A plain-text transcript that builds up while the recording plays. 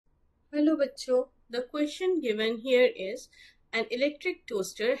Hello बच्चों, the question given here is an electric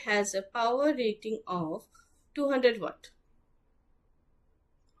toaster has a power rating of 200 watt.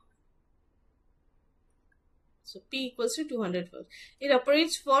 So P equals to 200 watt. It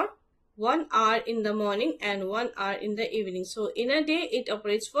operates for 1 hour in the morning and 1 hour in the evening. So in a day it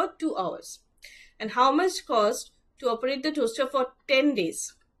operates for 2 hours. And how much cost to operate the toaster for 10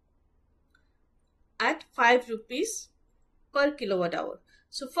 days at 5 rupees per kilowatt hour.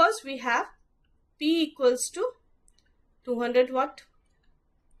 So first we have P equals to 200 watt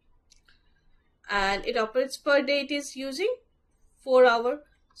and it operates per day. It is using 4 hours.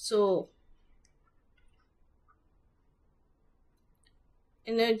 So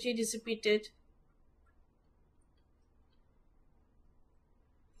energy dissipated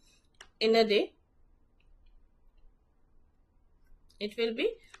in a day, it will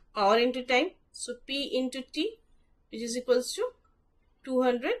be hour into time. So P into T, which is equals to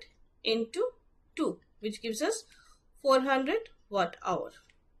 200 into 2, which gives us 400 watt hour.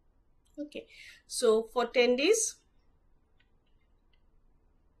 Okay, so for 10 days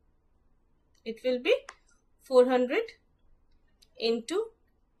it will be 400 into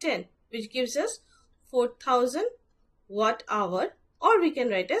 10, which gives us 4000 watt hour, or we can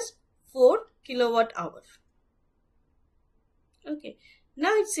write as 4 kilowatt hour. Okay,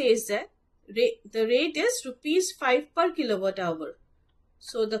 now it says that the rate is rupees 5 per kilowatt hour.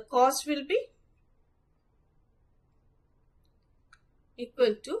 So the cost will be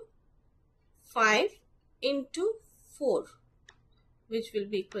equal to 5 into 4, which will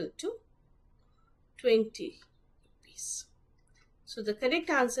be equal to 20 rupees. So the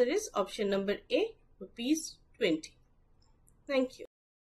correct answer is option number A, rupees 20. Thank you.